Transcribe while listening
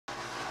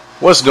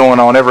What's going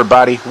on,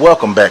 everybody?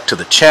 Welcome back to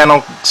the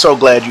channel. So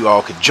glad you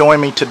all could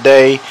join me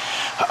today.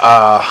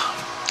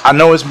 I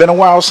know it's been a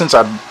while since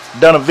I've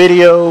done a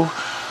video.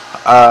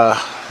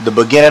 The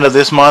beginning of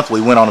this month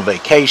we went on a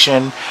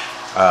vacation.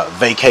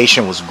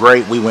 Vacation was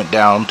great. We went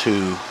down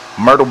to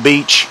Myrtle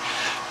Beach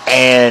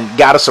and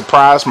got a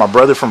surprise. My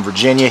brother from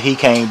Virginia, he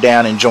came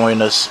down and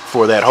joined us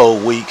for that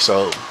whole week.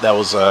 So that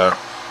was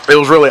it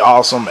was really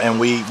awesome, and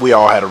we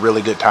all had a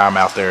really good time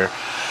out there.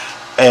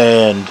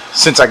 And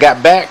since I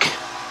got back,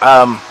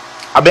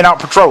 I've been out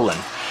patrolling.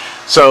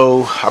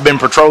 So I've been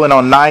patrolling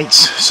on nights.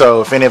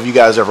 So if any of you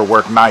guys ever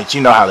work nights,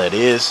 you know how that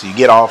is. You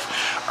get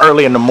off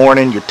early in the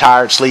morning, you're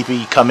tired, sleepy,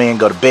 you come in,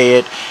 go to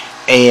bed,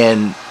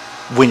 and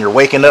when you're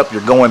waking up,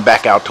 you're going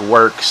back out to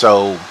work.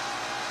 So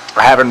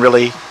I haven't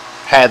really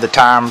had the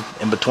time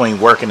in between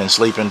working and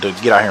sleeping to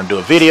get out here and do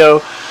a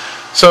video.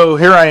 So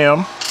here I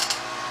am,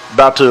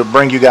 about to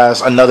bring you guys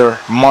another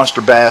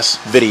Monsterbass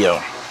video.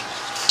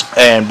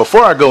 And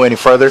before I go any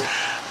further,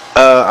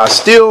 I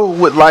still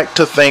would like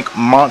to thank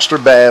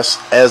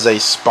Monsterbass as a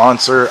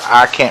sponsor.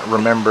 I can't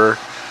remember.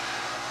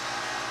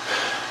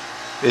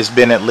 It's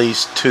been at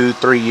least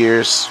 2-3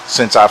 years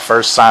since I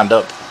first signed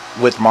up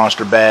with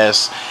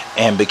Monsterbass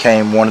and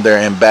became one of their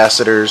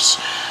ambassadors.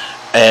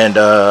 And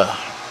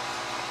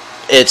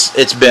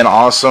it's been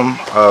awesome.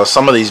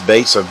 Some of these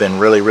baits have been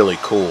really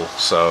cool.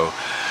 So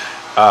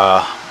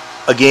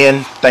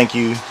again, thank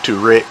you to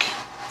Rick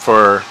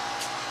for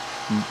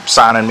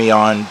signing me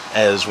on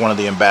as one of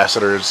the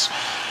ambassadors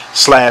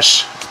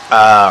slash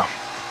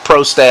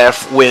pro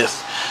staff with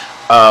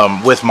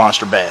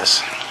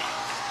Monsterbass.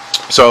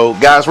 So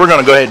guys, we're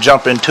gonna go ahead and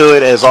jump into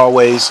it. As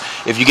always,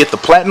 if you get the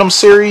Platinum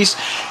series,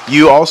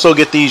 you also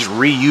get these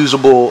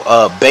reusable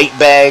bait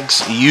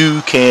bags.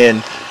 You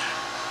can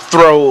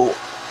throw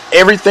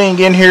everything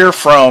in here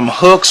from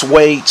hooks,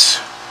 weights,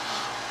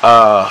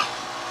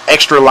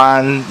 extra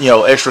line,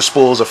 extra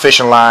spools of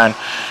fishing line,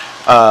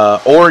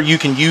 or you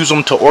can use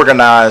them to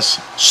organize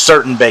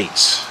certain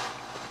baits.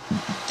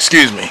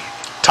 Excuse me,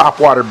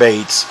 topwater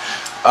baits,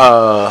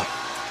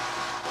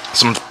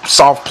 some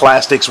soft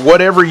plastics,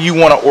 whatever you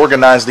want to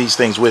organize these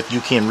things with, you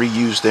can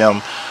reuse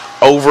them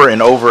over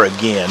and over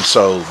again.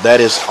 So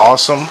that is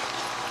awesome.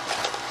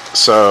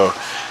 So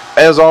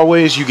as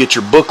always, you get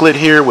your booklet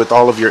here with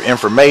all of your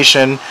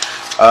information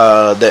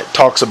that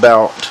talks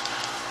about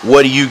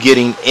what are you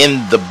getting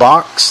in the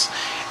box.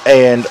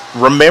 And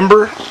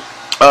remember,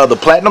 the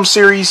Platinum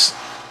series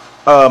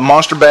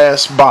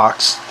Monsterbass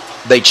box,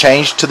 they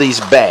changed to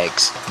these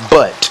bags,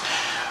 but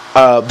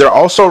they're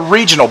also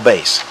regional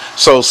based.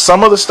 So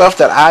some of the stuff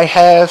that I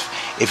have,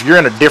 if you're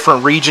in a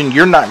different region,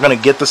 you're not going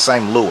to get the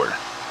same lure.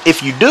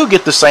 If you do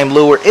get the same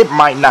lure, it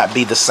might not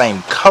be the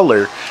same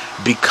color,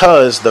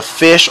 because the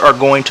fish are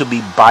going to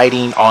be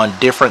biting on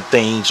different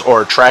things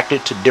or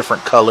attracted to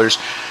different colors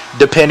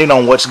depending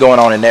on what's going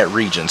on in that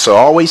region. So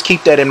always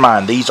keep that in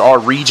mind. These are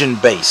region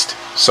based.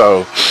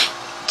 So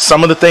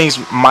some of the things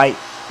might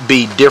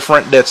be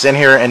different that's in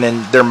here, and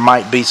then there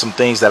might be some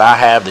things that I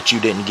have that you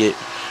didn't get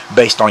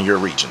based on your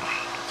region.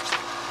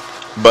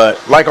 But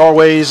like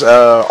always,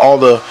 all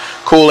the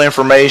cool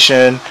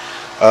information,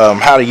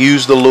 how to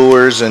use the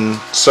lures and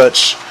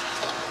such,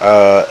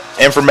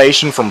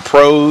 information from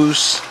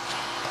pros.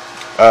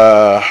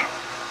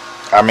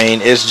 I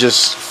mean, it's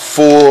just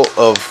full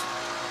of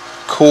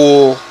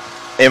cool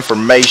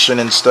information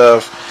and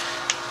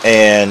stuff,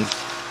 and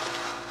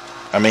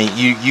I mean,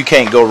 you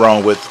can't go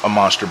wrong with a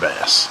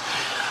Monsterbass.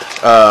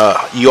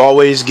 You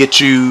always get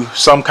you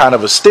some kind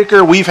of a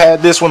sticker. We've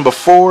had this one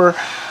before.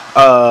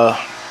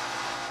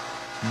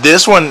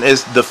 This one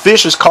is, the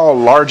fish is called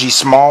Largy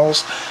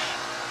Smalls.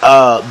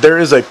 There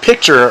is a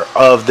picture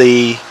of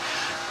the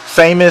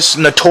famous,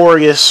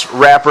 notorious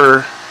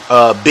rapper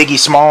Biggie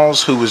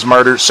Smalls, who was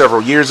murdered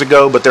several years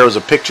ago, but there was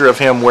a picture of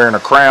him wearing a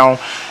crown,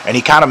 and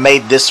he kind of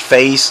made this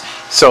face.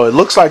 So it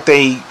looks like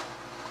they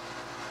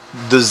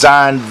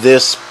designed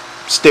this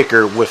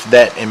sticker with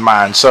that in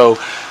mind. So,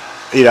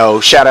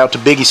 shout out to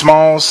Biggie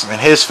Smalls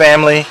and his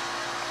family,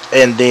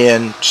 and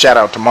then shout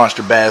out to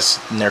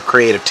Monsterbass and their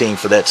creative team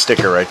for that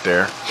sticker right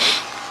there.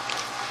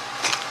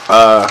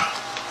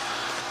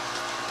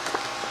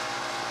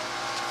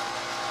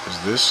 Is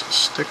this a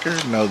sticker?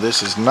 No,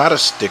 this is not a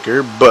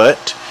sticker,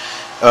 but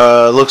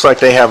looks like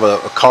they have a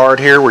card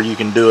here where you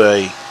can do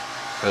a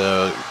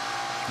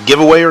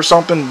giveaway or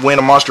something, win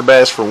a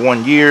Monsterbass for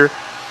 1 year.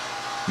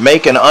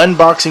 Make an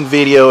unboxing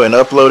video and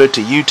upload it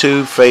to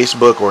YouTube,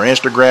 Facebook, or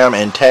Instagram,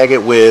 and tag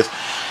it with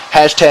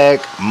hashtag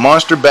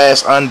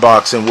Monsterbass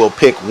Unboxing. We'll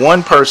pick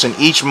one person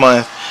each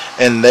month,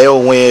 and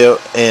they'll win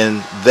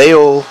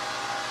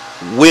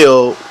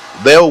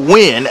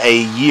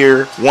a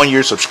 1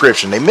 year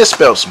subscription. They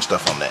misspelled some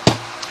stuff on that.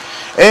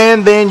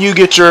 And then you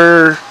get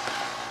your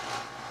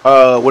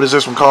what is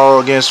this one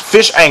called again?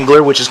 Fish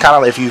Angler, which is kind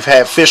of like, if you've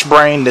had Fish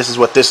Brain, this is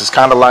what this is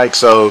kind of like.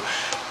 So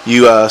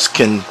you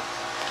can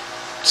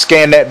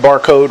scan that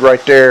barcode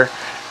right there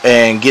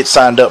and get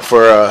signed up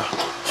for a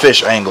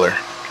Fish Angler.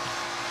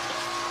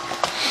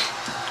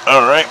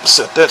 Alright,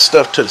 set that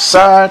stuff to the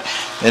side.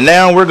 And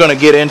now we're going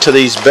to get into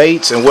these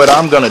baits. And what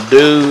I'm going to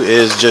do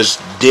is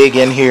just dig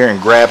in here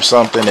and grab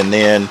something. And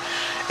then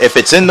if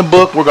it's in the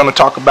book, we're going to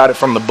talk about it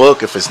from the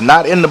book. If it's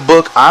not in the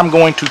book, I'm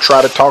going to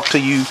try to talk to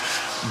you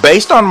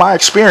based on my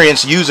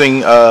experience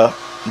using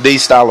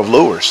these style of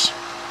lures.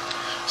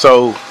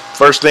 So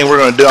first thing we're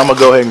going to do, I'm going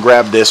to go ahead and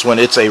grab this one.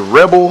 It's a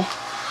Rebel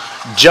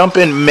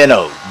Jumpin'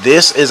 Minnow.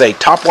 This is a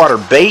topwater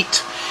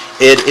bait.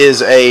 It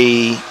is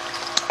a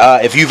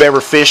if you've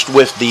ever fished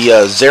with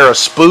the Zara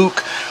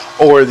Spook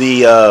or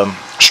the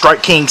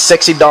Strike King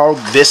Sexy Dog,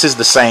 this is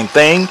the same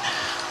thing.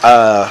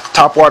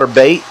 Topwater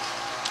bait.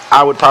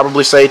 I would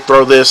probably say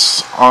throw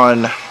this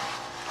on.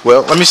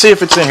 Well, let me see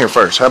if it's in here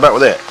first. How about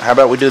with that? How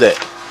about we do that?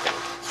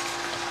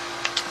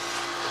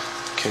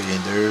 Okay,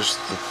 there's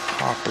the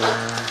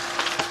popper.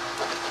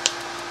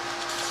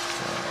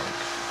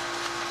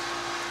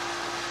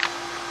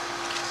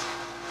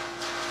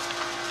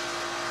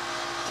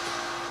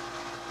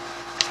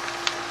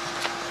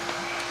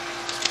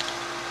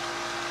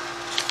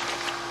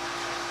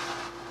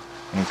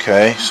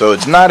 Okay, so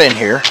it's not in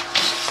here.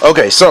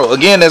 Okay, so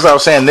again, as I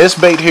was saying, this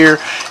bait here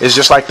is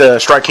just like the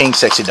Strike King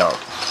Sexy Dog.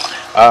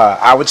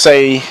 I would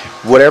say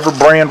whatever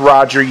brand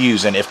rod you're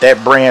using, if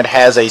that brand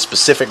has a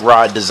specific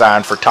rod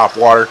designed for top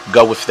water,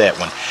 go with that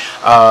one.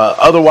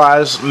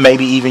 Otherwise,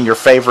 maybe even your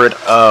favorite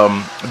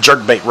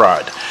jerkbait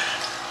rod.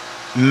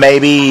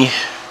 Maybe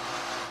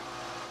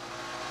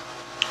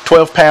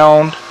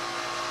 12-pound,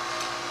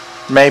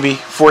 maybe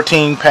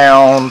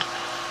 14-pound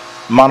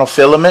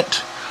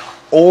monofilament,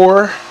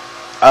 or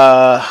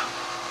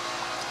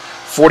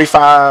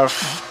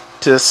 45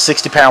 to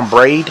 60-pound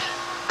braid,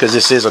 because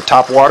this is a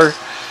top water.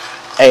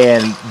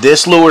 And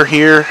this lure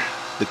here,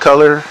 the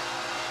color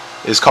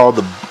is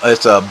called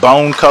it's a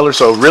bone color,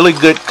 so really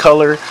good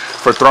color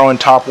for throwing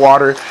top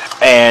water.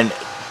 And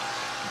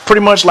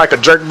pretty much like a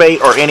jerk bait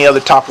or any other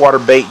top water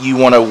bait, you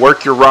want to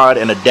work your rod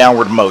in a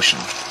downward motion.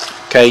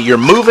 Okay, you're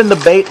moving the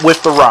bait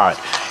with the rod.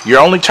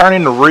 You're only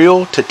turning the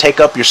reel to take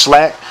up your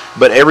slack,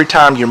 but every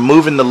time you're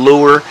moving the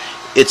lure,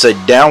 it's a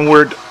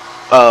downward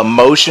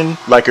motion,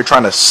 like you're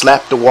trying to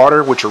slap the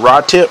water with your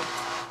rod tip.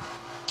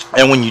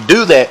 And when you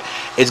do that,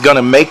 it's going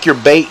to make your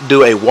bait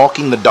do a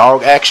walking the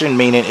dog action,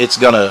 meaning it's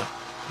going to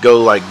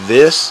go like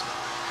this.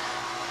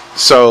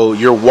 So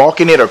you're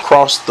walking it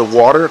across the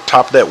water,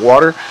 top of that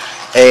water,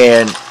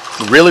 and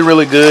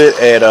really good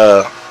at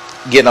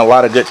getting a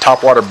lot of good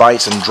topwater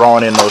bites and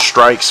drawing in those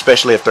strikes,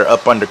 especially if they're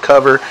up under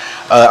cover.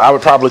 I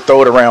would probably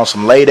throw it around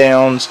some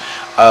laydowns,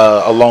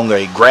 along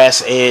a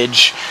grass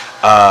edge,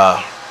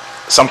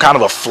 some kind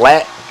of a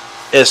flat,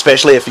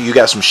 especially if you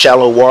got some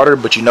shallow water,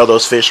 but you know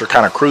those fish are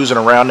kind of cruising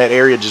around that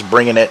area, just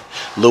bringing that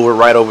lure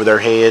right over their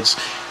heads.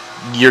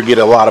 You'll get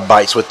a lot of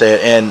bites with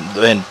that.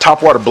 And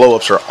topwater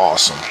blow-ups are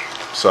awesome.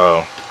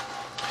 So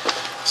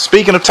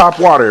speaking of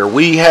topwater,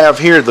 we have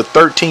here the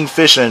 13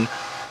 Fishing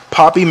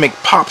Poppy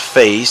McPop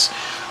Face.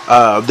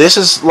 This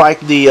is like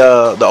the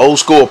old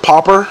school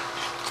popper.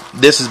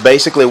 This is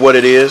basically what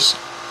it is.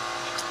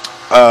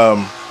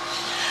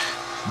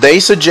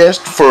 They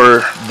suggest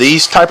for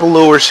these type of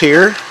lures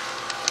here.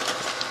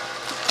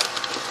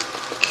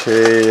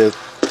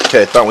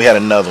 Okay, I thought we had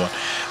another one.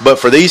 But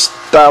for these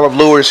style of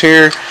lures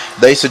here,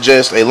 they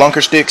suggest a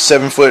lunker stick,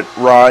 7-foot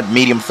rod,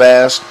 medium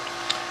fast,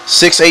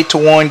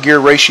 6:8-to-1 gear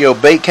ratio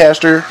bait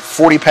caster,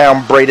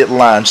 40-pound braided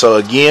line. So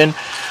again,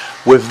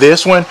 with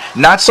this one,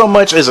 not so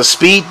much as a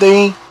speed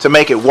thing to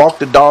make it walk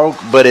the dog,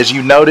 but as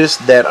you notice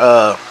that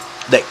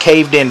that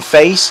caved in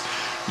face,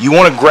 you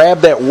want to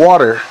grab that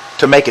water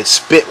to make it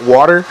spit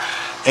water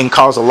and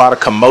cause a lot of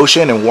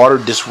commotion and water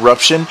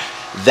disruption.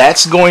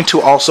 That's going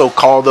to also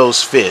call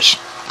those fish.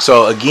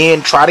 So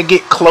again, try to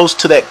get close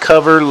to that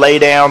cover,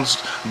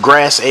 laydowns,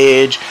 grass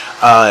edge.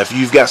 If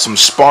you've got some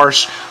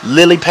sparse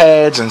lily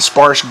pads and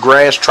sparse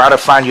grass, try to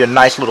find you a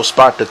nice little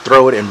spot to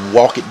throw it and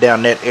walk it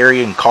down that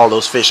area and call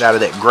those fish out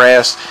of that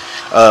grass.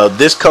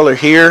 This color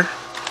here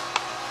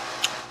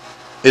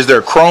is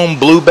their chrome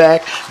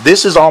blueback.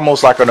 This is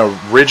almost like an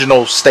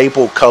original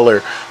staple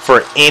color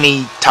for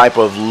any type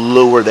of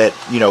lure that,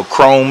 you know,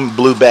 chrome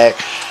blueback.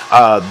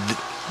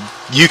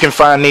 You can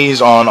find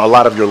these on a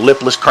lot of your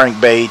lipless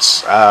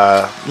crankbaits.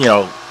 You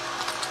know,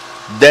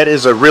 that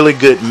is a really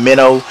good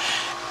minnow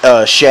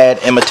shad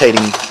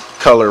imitating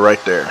color right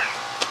there.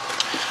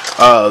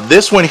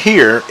 This one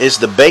here is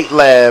the Bait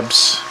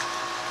Labs,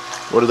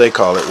 what do they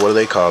call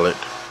it?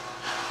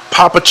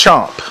 Papa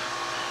Chomp.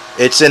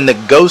 It's in the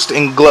Ghost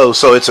and Glow.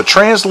 So it's a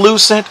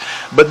translucent,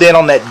 but then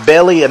on that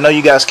belly, I know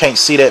you guys can't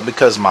see that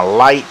because of my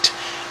light,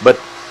 but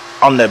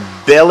on the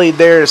belly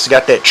there, it's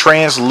got that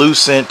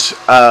translucent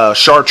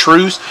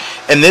chartreuse.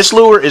 And this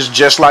lure is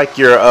just like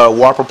your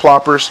whopper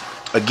ploppers.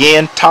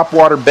 Again,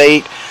 topwater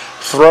bait.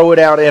 Throw it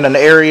out in an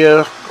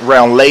area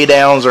around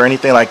laydowns or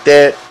anything like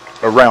that,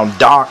 around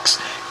docks,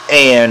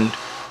 and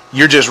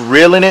you're just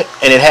reeling it,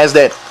 and it has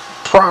that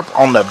prop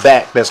on the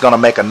back that's going to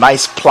make a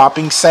nice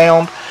plopping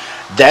sound.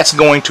 That's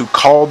going to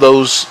call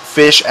those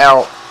fish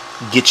out,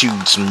 get you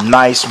some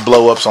nice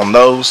blow ups on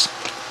those.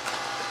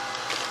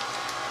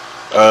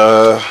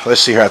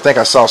 Let's see here. I think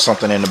I saw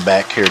something in the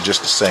back here.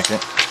 Just a second.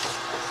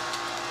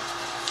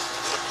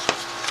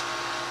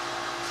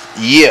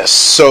 Yes,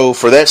 so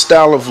for that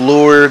style of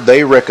lure,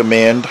 they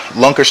recommend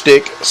lunker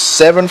stick,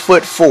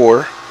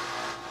 7'4",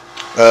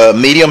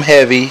 medium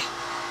heavy,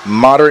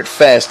 moderate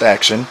fast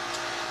action,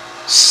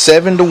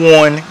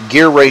 7-to-1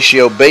 gear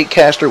ratio bait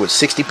caster with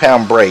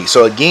 60-pound braid.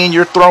 So again,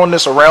 you're throwing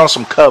this around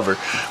some cover,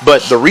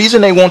 but the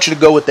reason they want you to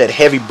go with that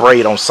heavy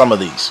braid on some of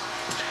these,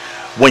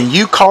 when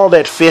you call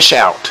that fish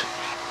out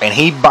and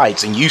he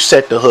bites and you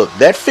set the hook,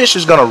 that fish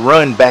is going to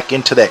run back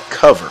into that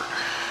cover.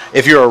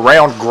 If you're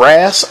around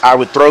grass, I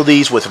would throw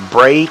these with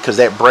braid because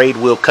that braid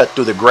will cut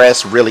through the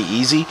grass really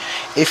easy.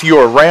 If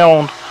you're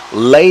around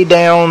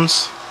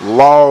laydowns,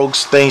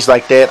 logs, things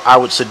like that, I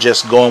would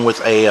suggest going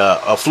with a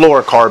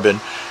fluorocarbon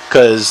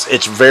because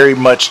it's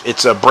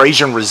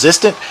abrasion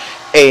resistant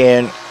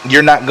and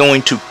you're not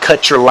going to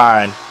cut your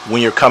line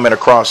when you're coming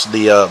across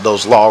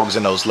those logs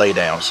and those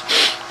laydowns.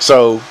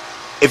 So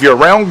if you're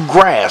around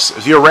grass,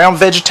 if you're around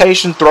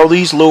vegetation, throw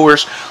these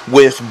lures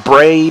with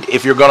braid.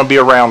 If you're going to be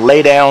around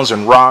laydowns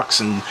and rocks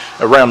and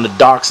around the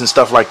docks and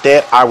stuff like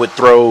that, I would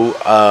throw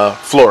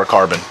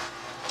fluorocarbon.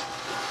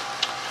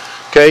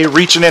 Okay,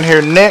 reaching in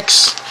here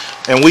next,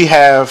 and we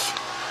have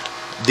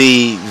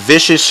the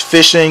Vicious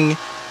Fishing,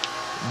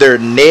 their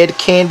Ned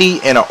Candy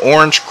and an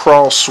Orange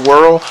Crawl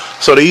Swirl.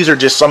 So these are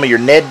just some of your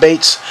Ned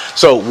baits.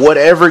 So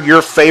whatever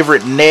your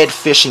favorite Ned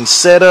fishing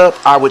setup,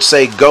 I would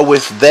say go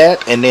with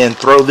that and then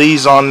throw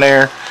these on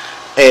there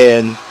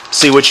and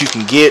see what you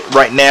can get.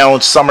 Right now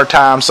it's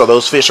summertime, so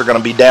those fish are going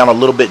to be down a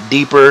little bit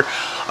deeper,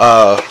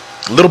 a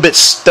little bit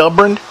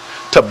stubborn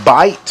to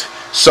bite.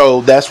 So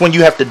that's when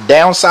you have to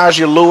downsize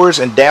your lures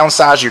and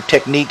downsize your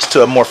techniques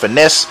to a more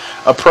finesse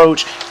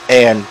approach,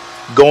 and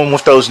going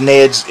with those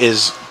Neds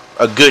is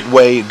a good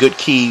way, good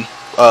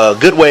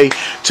way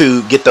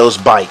to get those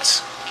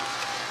bites.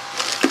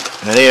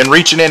 And then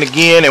reaching in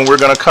again, and we're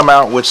going to come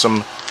out with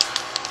some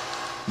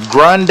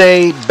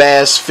Grande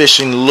Bass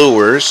Fishing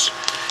Lures,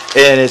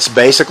 and it's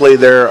basically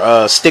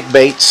their stick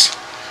baits.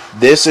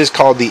 This is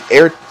called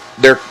their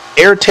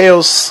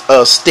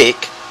Airtails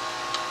stick,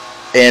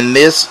 and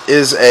this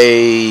is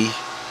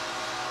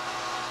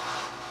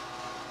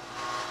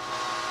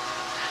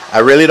I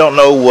really don't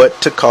know what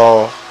to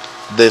call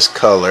this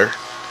color.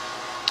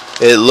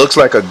 It looks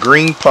like a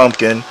green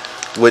pumpkin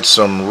with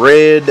some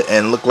red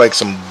and look like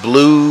some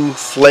blue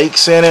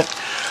flakes in it.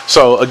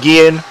 So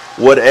again,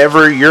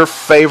 whatever your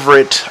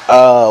favorite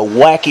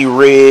wacky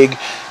rig,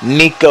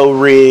 Nico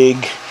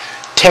rig,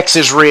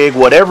 Texas rig,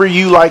 whatever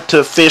you like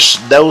to fish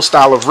those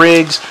style of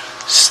rigs,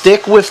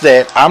 stick with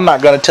that. I'm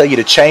not going to tell you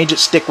to change it.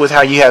 Stick with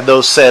how you have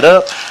those set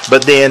up,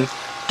 but then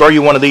throw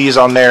you one of these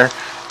on there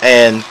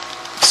and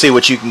see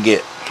what you can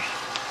get.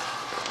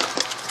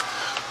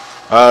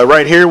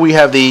 Right here we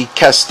have the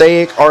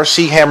Castaic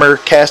RC Hammer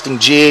casting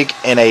jig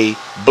in a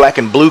black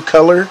and blue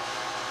color.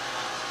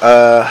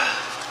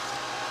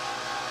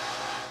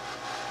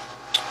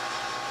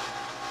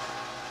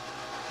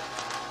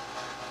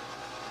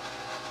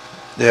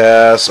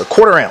 Yes, a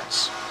 1/4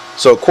 ounce.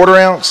 So a 1/4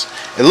 ounce.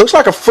 It looks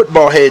like a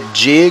football head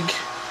jig.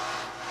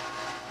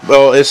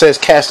 Well, it says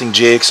casting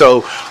jig.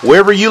 So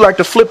wherever you like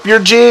to flip your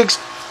jigs,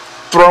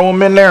 throw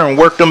them in there and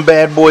work them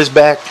bad boys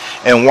back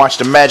and watch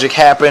the magic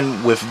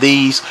happen with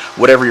these.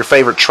 Whatever your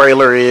favorite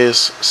trailer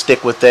is,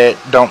 stick with that.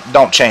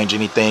 Don't change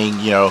anything.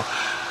 You know,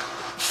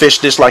 fish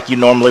this like you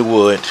normally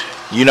would.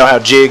 You know how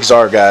jigs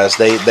are, guys.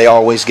 They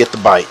always get the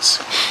bites.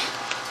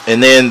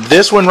 And then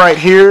this one right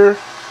here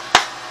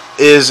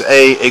is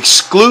a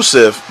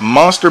exclusive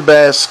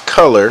Monsterbass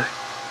color.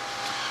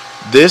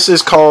 This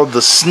is called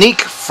the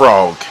Sneak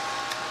Frog.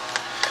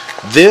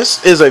 This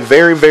is a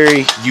very,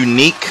 very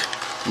unique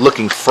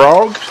looking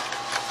frog,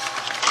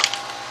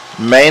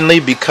 mainly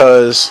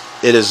because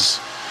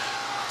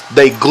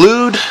they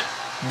glued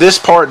this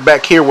part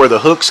back here where the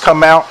hooks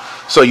come out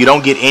so you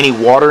don't get any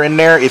water in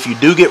there. If you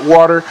do get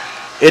water,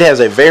 it has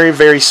a very,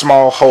 very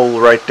small hole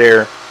right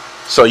there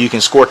so you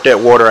can squirt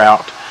that water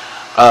out.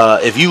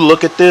 If you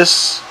look at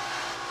this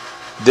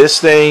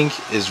thing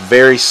is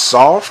very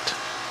soft,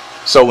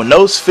 so when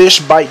those fish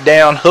bite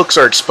down, hooks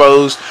are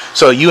exposed,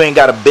 so you ain't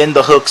got to bend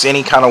the hooks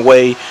any kind of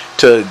way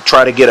to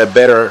try to get a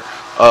better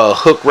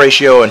hook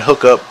ratio and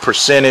hook up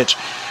percentage.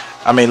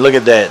 I mean, look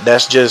at that.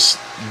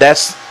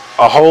 That's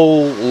a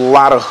whole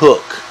lot of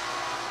hook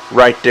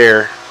right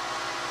there.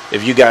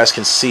 If you guys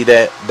can see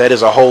that, that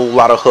is a whole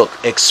lot of hook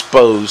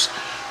exposed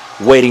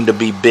waiting to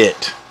be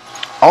bit.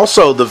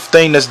 Also, the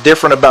thing that's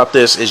different about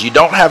this is you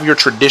don't have your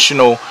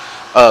traditional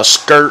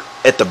skirt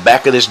at the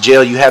back of this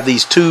gel. You have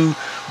these two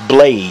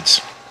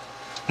blades.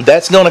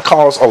 That's going to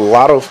cause a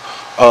lot of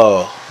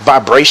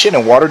vibration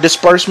and water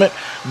disbursement,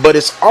 but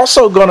it's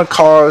also going to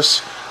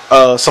cause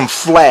some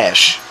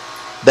flash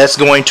that's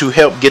going to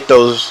help get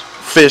those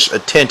fish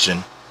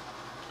attention.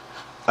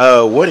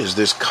 What is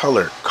this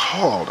color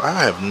called?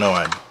 I have no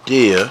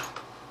idea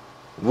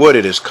what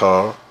it is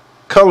called.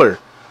 Color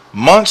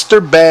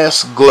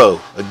Monsterbass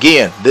Glow.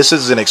 Again, this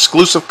is an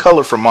exclusive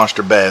color for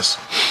Monsterbass.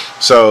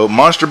 So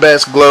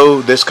Monsterbass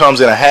Glow, this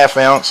comes in a 1/2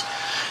 ounce.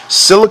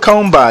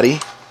 silicone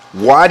body,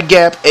 wide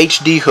gap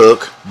HD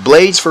hook,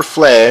 blades for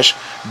flash,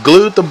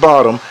 glue at the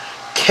bottom,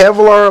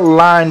 Kevlar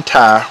line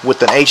tie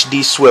with an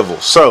HD swivel.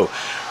 So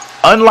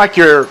unlike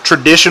your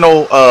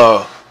traditional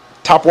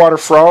topwater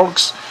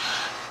frogs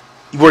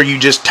where you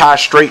just tie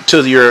straight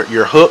to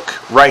your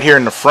hook right here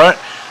in the front,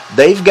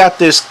 they've got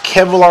this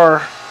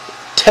Kevlar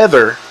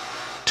tether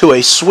to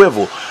a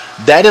swivel.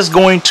 That is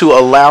going to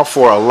allow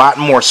for a lot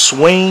more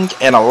swing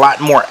and a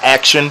lot more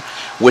action,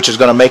 which is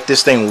going to make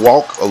this thing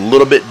walk a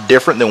little bit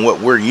different than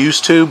what we're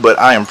used to, but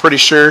I am pretty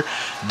sure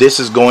this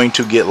is going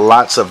to get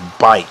lots of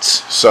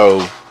bites.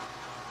 So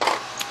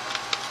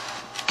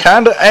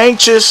kind of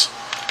anxious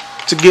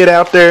to get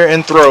out there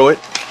and throw it.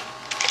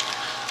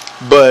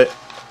 But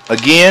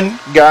again,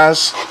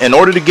 guys, in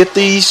order to get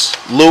these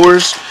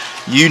lures,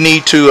 you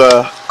need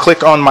to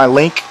click on my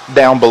link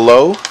down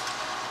below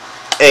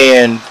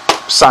and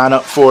sign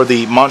up for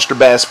the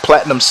Monsterbass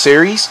Platinum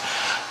Series.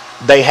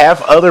 They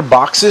have other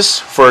boxes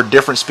for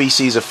different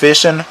species of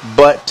fishing,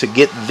 but to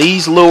get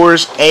these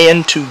lures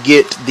and to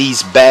get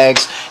these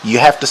bags, you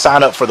have to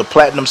sign up for the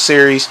Platinum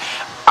Series.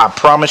 I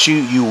promise you,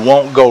 you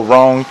won't go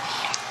wrong.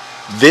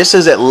 This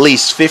is at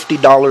least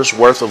 $50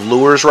 worth of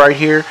lures right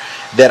here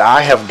that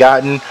I have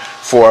gotten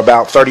for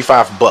about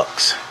 35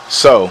 bucks.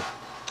 So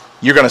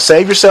you're going to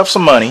save yourself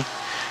some money.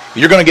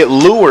 You're going to get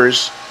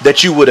lures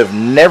that you would have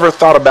never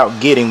thought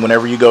about getting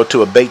whenever you go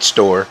to a bait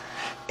store.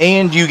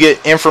 And you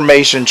get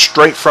information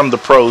straight from the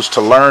pros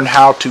to learn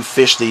how to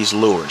fish these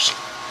lures.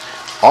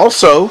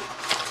 Also,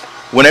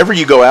 whenever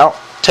you go out,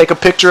 take a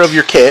picture of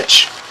your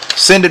catch,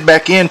 send it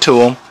back into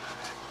them,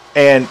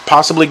 and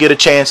possibly get a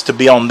chance to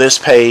be on this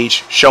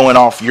page showing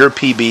off your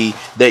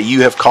PB that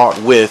you have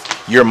caught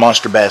with your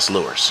Monsterbass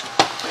lures.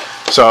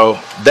 So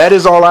that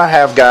is all I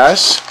have,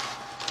 guys.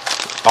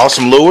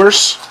 Awesome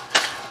lures.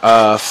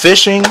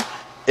 Fishing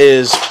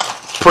is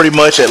pretty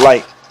much at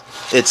like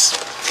its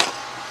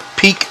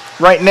peak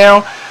right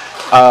now.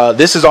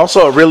 This is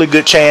also a really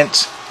good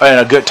chance and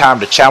a good time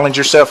to challenge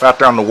yourself out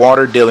there on the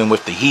water, dealing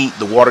with the heat,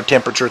 the water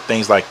temperature,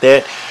 things like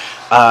that.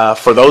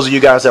 For those of you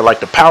guys that like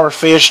to power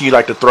fish, you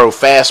like to throw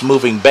fast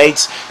moving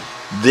baits,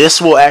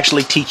 this will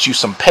actually teach you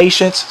some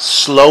patience,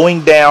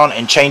 slowing down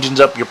and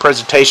changing up your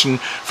presentation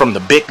from the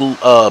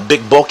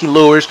big bulky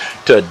lures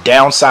to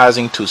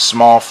downsizing to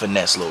small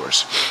finesse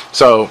lures.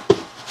 So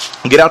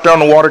get out there on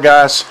the water,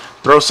 guys,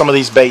 throw some of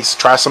these baits,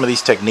 try some of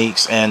these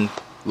techniques, and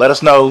let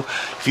us know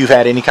if you've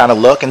had any kind of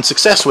luck and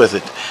success with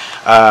it.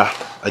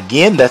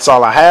 Again, that's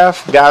all I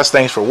have, guys.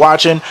 Thanks for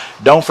watching.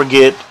 Don't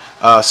forget,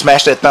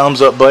 smash that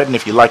thumbs up button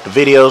if you like the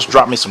videos.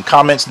 Drop me some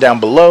comments down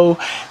below,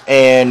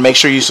 and make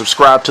sure you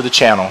subscribe to the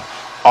channel.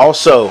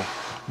 Also,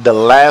 the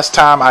last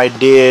time I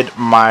did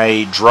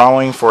my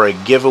drawing for a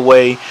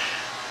giveaway,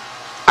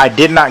 I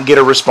did not get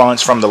a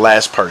response from the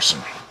last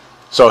person.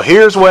 So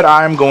here's what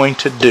I'm going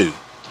to do.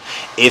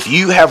 If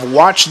you have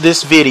watched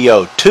this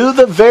video to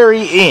the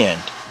very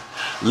end,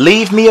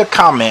 leave me a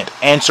comment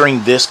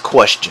answering this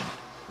question.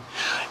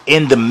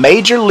 In the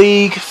Major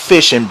League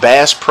Fishing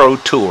Bass Pro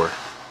Tour,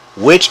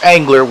 which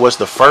angler was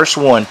the first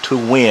one to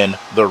win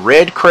the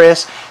Red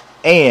Crest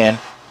and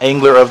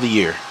Angler of the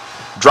Year?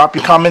 Drop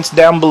your comments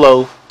down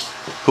below.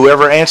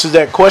 Whoever answers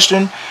that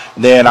question,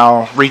 then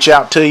I'll reach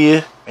out to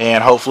you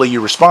and hopefully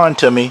you respond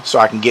to me so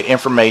I can get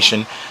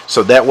information,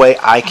 so that way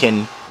I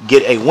can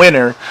get a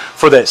winner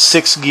for that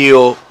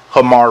 6-gill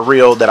Hamar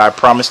reel that I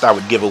promised I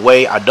would give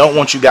away. I don't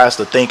want you guys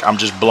to think I'm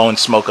just blowing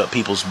smoke up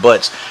people's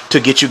butts to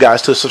get you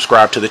guys to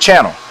subscribe to the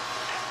channel.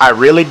 I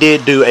really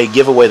did do a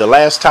giveaway the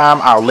last time.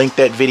 I'll link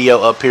that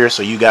video up here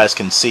so you guys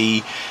can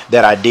see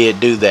that I did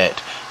do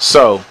that.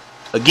 So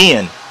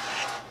again,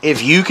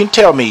 if you can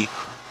tell me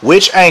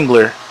which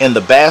angler in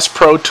the Bass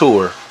Pro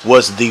Tour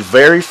was the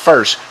very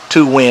first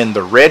to win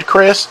the Red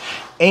Crest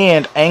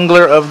and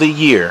Angler of the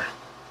Year,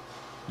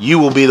 you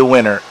will be the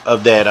winner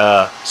of that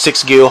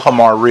 6-gill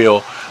Hamar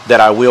reel that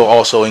I will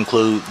also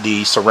include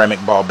the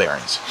ceramic ball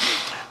bearings.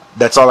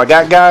 That's all I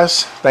got,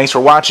 guys. Thanks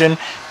for watching.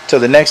 Till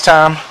the next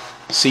time,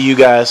 see you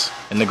guys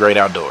in the great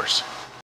outdoors.